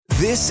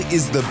This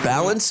is the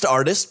Balanced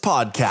Artist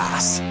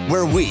Podcast,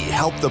 where we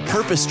help the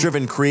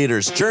purpose-driven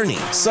creator's journey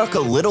suck a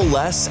little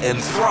less and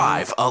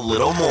thrive a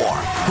little more.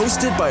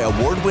 Hosted by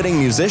award-winning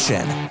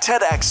musician,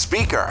 TEDx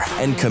speaker,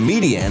 and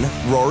comedian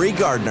Rory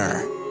Gardner.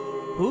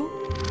 Who?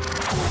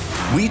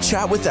 We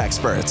chat with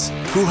experts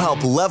who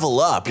help level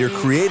up your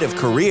creative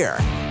career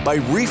by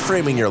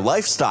reframing your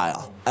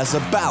lifestyle as a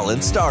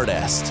balanced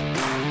artist.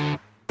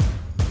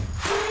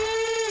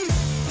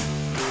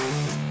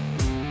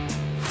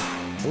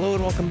 Hello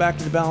and welcome back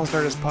to the Balanced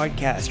Artist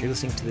Podcast. You're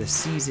listening to the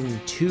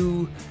Season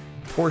 2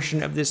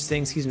 portion of this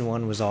thing. Season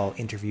 1 was all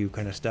interview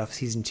kind of stuff.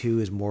 Season 2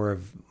 is more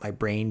of my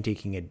brain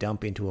taking a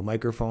dump into a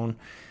microphone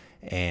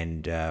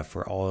and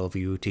for all of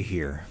you to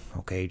hear.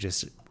 Okay,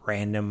 just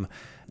random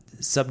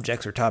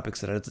subjects or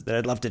topics that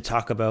I'd love to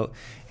talk about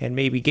and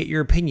maybe get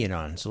your opinion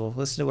on. So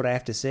listen to what I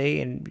have to say,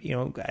 and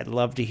I'd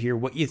love to hear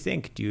what you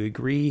think. Do you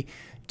agree?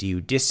 Do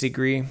you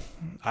disagree?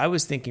 I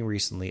was thinking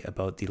recently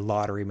about the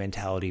lottery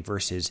mentality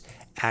versus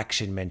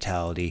action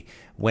mentality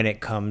when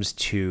it comes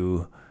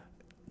to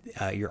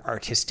your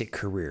artistic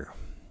career.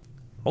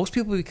 Most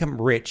people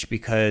become rich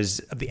because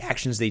of the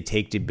actions they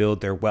take to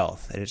build their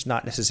wealth, and it's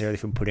not necessarily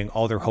from putting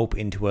all their hope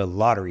into a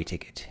lottery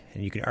ticket.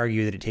 And you can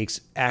argue that it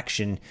takes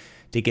action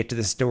to get to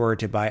the store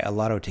to buy a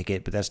lotto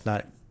ticket, but that's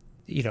not,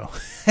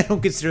 I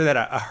don't consider that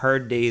a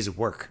hard day's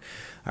work.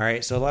 All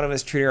right, so a lot of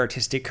us treat our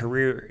artistic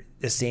career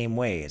the same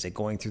way. It's like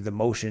going through the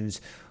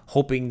motions,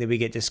 hoping that we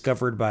get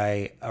discovered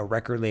by a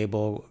record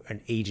label,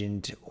 an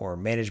agent, or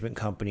management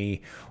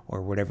company,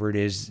 or whatever it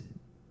is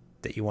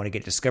that you want to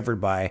get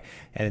discovered by.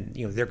 And,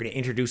 they're going to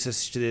introduce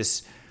us to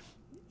this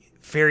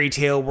fairy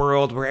tale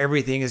world where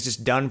everything is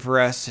just done for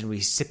us, and we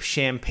sip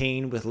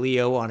champagne with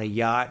Leo on a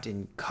yacht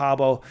in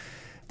Cabo.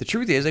 The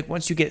truth is,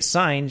 once you get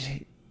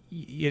signed,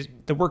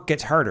 the work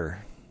gets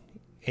harder.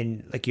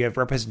 And you have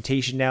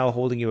representation now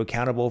holding you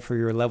accountable for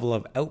your level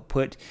of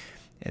output,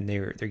 and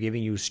they're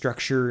giving you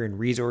structure and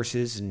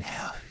resources and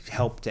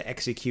help to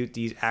execute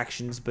these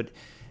actions. But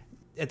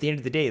at the end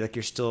of the day,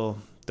 you're still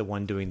the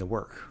one doing the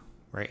work,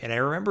 right? And I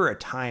remember a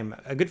time,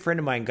 a good friend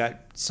of mine got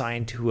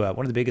signed to one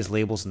of the biggest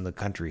labels in the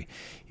country.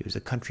 It was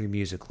a country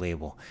music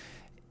label.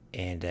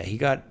 And he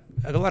got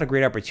a lot of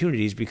great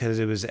opportunities because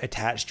it was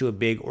attached to a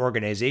big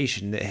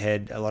organization that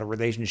had a lot of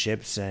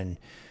relationships and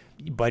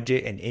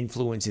budget and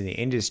influence in the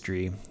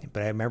industry.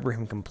 But I remember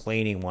him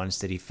complaining once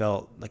that he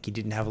felt like he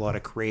didn't have a lot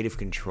of creative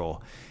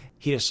control.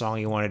 He had a song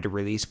he wanted to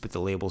release, but the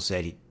label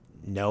said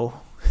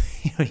no.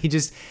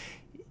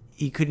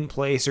 He couldn't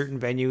play certain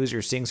venues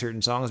or sing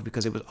certain songs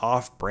because it was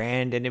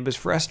off-brand, and it was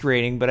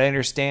frustrating. But I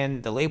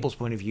understand the label's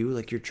point of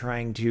view. You're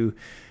trying to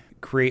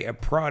create a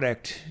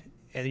product,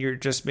 and you're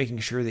just making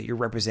sure that you're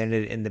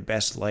represented in the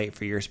best light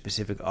for your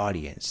specific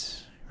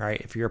audience, right?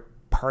 If you're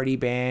a party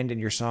band and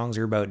your songs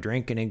are about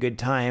drinking and good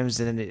times,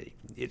 then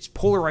it's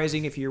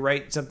polarizing if you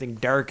write something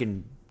dark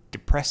and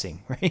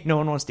depressing, right? No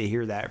one wants to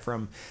hear that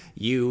from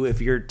you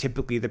if you're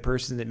typically the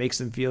person that makes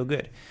them feel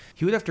good.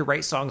 He would have to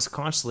write songs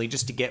constantly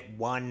just to get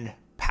one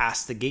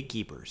past the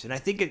gatekeepers. And I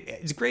think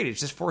it's great. It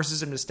just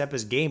forces him to step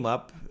his game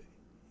up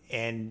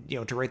and,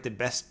 to write the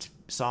best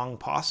song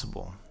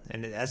possible.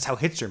 And that's how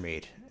hits are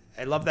made.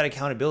 I love that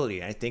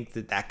accountability. I think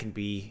that can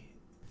be,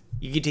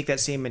 you can take that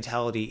same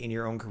mentality in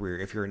your own career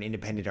if you're an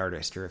independent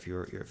artist, or if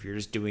you're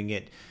just doing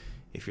it,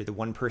 if you're the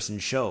one person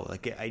show. I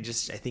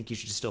think you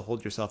should still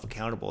hold yourself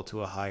accountable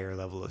to a higher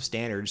level of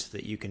standards so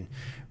that you can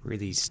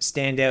really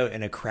stand out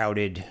in a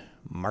crowded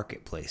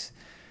marketplace.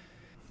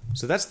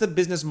 So that's the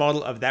business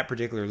model of that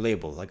particular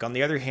label. On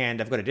the other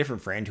hand, I've got a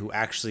different friend who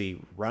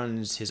actually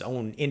runs his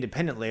own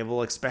independent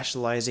label,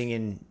 specializing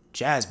in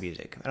jazz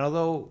music. And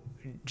although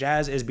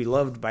jazz is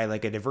beloved by a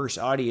diverse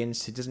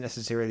audience, it doesn't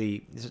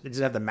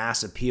have the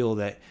mass appeal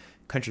that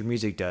country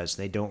music does.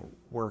 They don't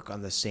work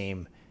on the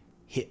same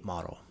hit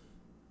model,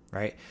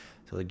 right?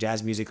 So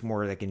jazz music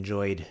more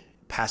enjoyed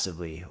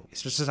passively.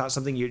 It's just not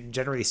something you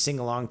generally sing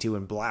along to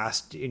and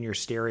blast in your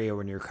stereo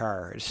in your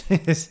car.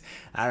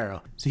 I don't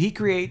know. So he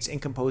creates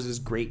and composes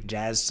great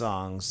jazz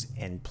songs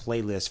and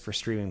playlists for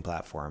streaming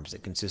platforms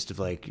that consist of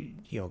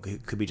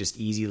could be just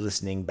easy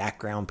listening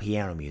background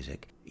piano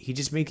music. He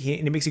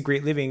makes a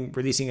great living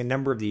releasing a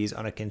number of these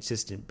on a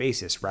consistent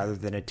basis rather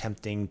than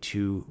attempting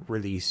to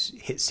release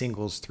hit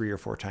singles 3 or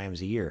 4 times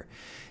a year.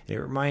 And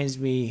it reminds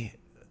me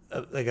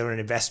of an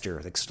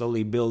investor,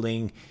 slowly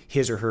building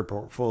his or her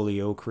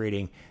portfolio,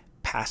 creating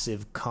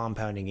passive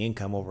compounding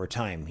income over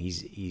time.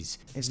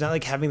 It's not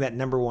like having that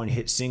number one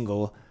hit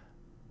single,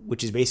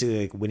 which is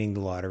basically winning the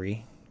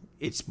lottery.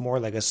 It's more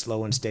like a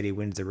slow and steady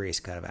wins the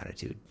race kind of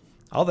attitude.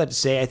 All that to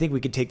say, I think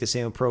we could take the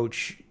same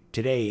approach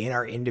today in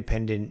our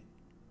independent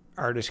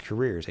artist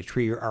careers. I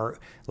treat your art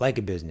like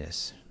a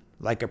business,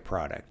 like a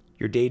product.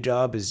 Your day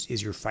job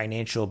is your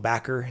financial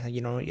backer. We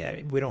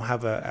don't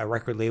have a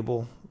record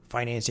label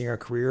financing our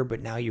career,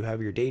 but now you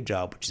have your day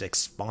job, which is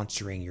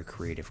sponsoring your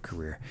creative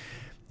career.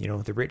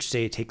 The rich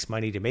say it takes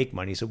money to make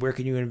money. So where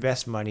can you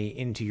invest money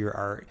into your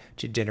art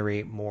to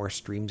generate more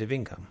streams of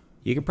income?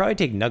 You can probably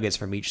take nuggets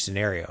from each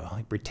scenario.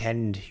 Like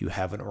pretend you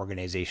have an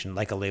organization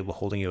like a label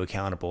holding you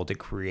accountable to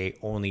create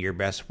only your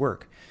best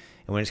work.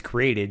 And when it's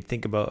created,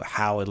 think about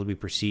how it'll be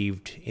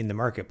perceived in the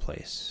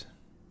marketplace.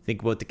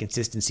 Think about the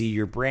consistency of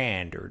your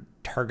brand or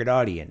target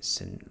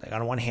audience. And like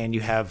on one hand,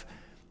 you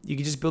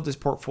can just build this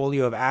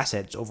portfolio of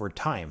assets over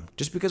time.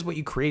 Just because what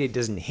you created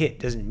doesn't hit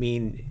doesn't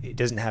mean it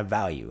doesn't have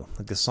value.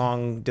 Like the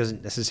song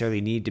doesn't necessarily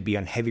need to be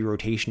on heavy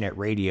rotation at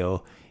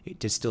radio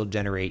to still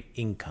generate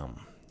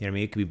income. You know what I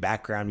mean? It could be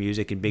background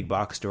music in big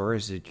box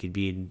stores. It could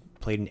be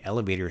played in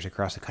elevators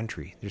across the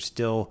country. There's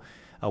still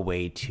a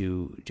way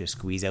to just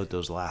squeeze out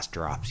those last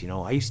drops. You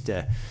know, I used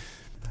to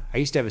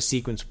have a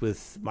sequence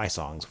with my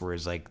songs,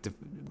 whereas like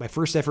my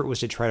first effort was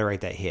to try to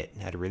write that hit.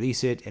 I had to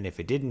release it, and if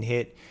it didn't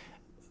hit,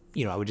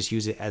 you know, I would just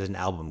use it as an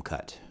album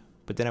cut.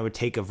 But then I would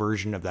take a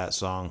version of that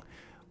song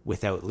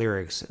without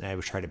lyrics, and I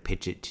would try to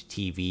pitch it to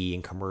TV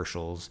and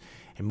commercials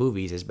and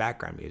movies as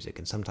background music.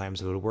 And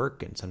sometimes it would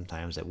work, and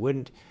sometimes it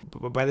wouldn't.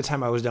 But by the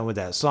time I was done with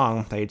that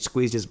song, I had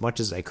squeezed as much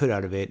as I could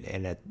out of it,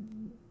 and at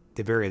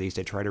the very least,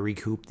 I tried to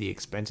recoup the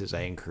expenses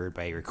I incurred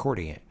by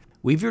recording it.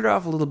 We veered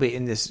off a little bit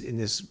in this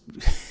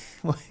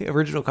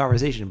original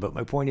conversation, but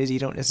my point is you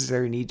don't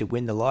necessarily need to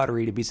win the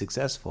lottery to be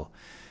successful.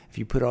 If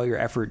you put all your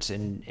efforts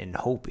and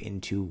hope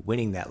into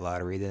winning that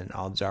lottery, then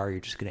odds are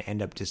you're just going to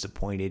end up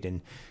disappointed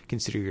and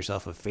consider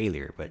yourself a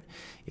failure. But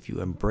if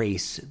you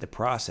embrace the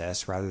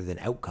process rather than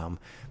outcome,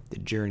 the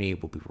journey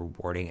will be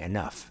rewarding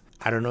enough.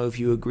 I don't know if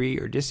you agree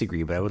or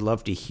disagree, but I would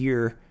love to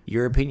hear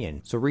your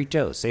opinion. So reach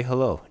out, say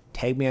hello,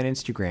 tag me on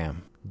Instagram,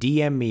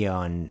 DM me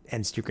on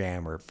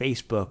Instagram or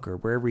Facebook or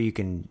wherever you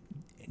can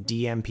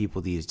DM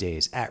people these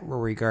days, at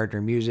Rory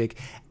Gardner Music,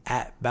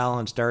 at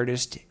Balanced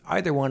Artist.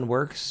 Either one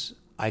works.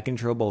 I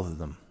control both of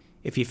them.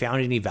 If you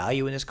found any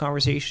value in this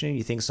conversation and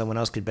you think someone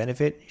else could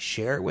benefit,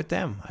 share it with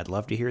them. I'd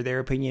love to hear their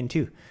opinion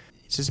too.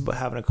 It's just about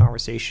having a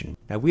conversation.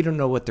 Now, we don't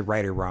know what the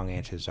right or wrong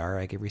answers are.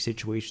 Like every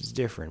situation is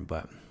different,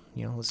 but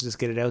you know, let's just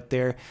get it out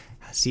there,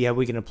 see how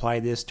we can apply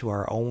this to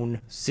our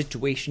own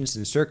situations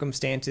and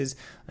circumstances.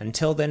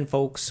 Until then,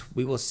 folks,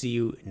 we will see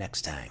you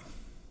next time.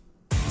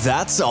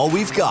 That's all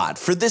we've got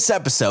for this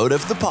episode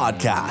of the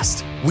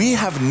podcast. We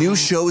have new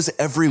shows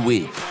every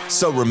week,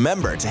 so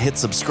remember to hit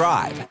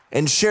subscribe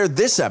and share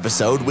this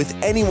episode with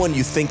anyone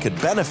you think could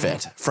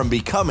benefit from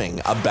becoming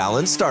a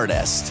balanced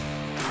artist.